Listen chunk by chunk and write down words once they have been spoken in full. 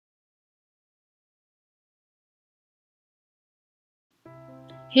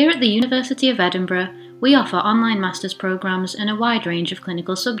Here at the University of Edinburgh, we offer online master's programmes in a wide range of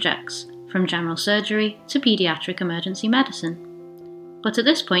clinical subjects, from general surgery to paediatric emergency medicine. But at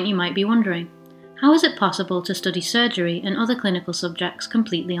this point you might be wondering, how is it possible to study surgery and other clinical subjects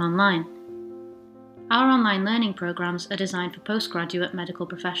completely online? Our online learning programmes are designed for postgraduate medical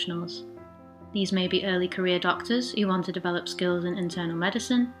professionals. These may be early career doctors who want to develop skills in internal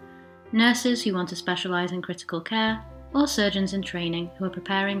medicine, nurses who want to specialise in critical care, or surgeons in training who are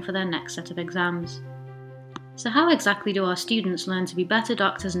preparing for their next set of exams. So how exactly do our students learn to be better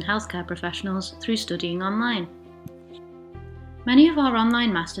doctors and healthcare professionals through studying online? Many of our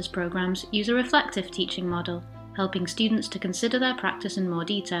online master's programmes use a reflective teaching model, helping students to consider their practice in more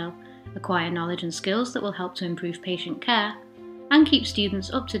detail, acquire knowledge and skills that will help to improve patient care, and keep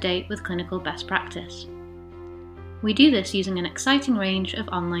students up to date with clinical best practice. We do this using an exciting range of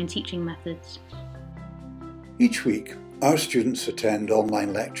online teaching methods. Each week, our students attend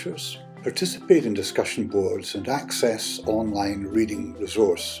online lectures, participate in discussion boards and access online reading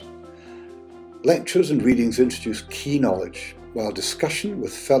resource. Lectures and readings introduce key knowledge, while discussion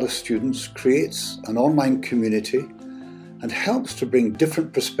with fellow students creates an online community and helps to bring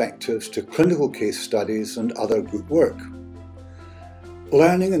different perspectives to clinical case studies and other group work.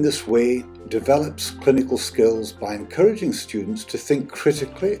 Learning in this way develops clinical skills by encouraging students to think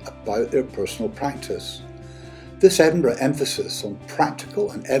critically about their personal practice. This Edinburgh emphasis on practical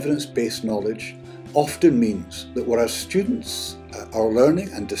and evidence-based knowledge often means that what our students are learning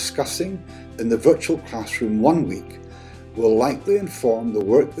and discussing in the virtual classroom one week will likely inform the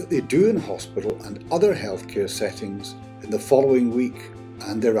work that they do in hospital and other healthcare settings in the following week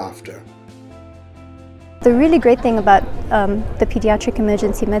and thereafter. The really great thing about the Pediatric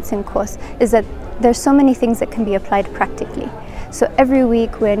Emergency Medicine course is that there's so many things that can be applied practically. So every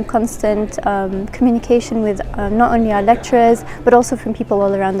week we're in constant communication with not only our lecturers but also from people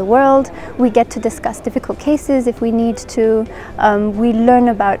all around the world. We get to discuss difficult cases if we need to. We learn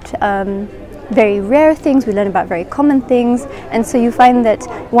about very rare things, we learn about very common things, and so you find that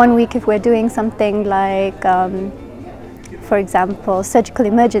one week if we're doing something like for example surgical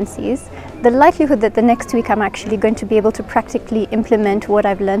emergencies, the likelihood that the next week I'm actually going to be able to practically implement what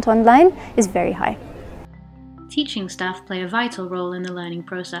I've learned online is very high. Teaching staff play a vital role in the learning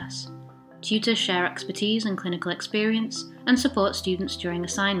process. Tutors share expertise and clinical experience and support students during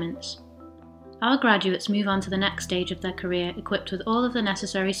assignments. Our graduates move on to the next stage of their career equipped with all of the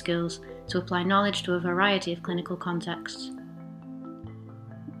necessary skills to apply knowledge to a variety of clinical contexts.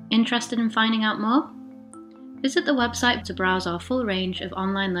 Interested in finding out more? Visit the website to browse our full range of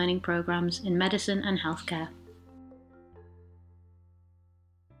online learning programs in medicine and healthcare.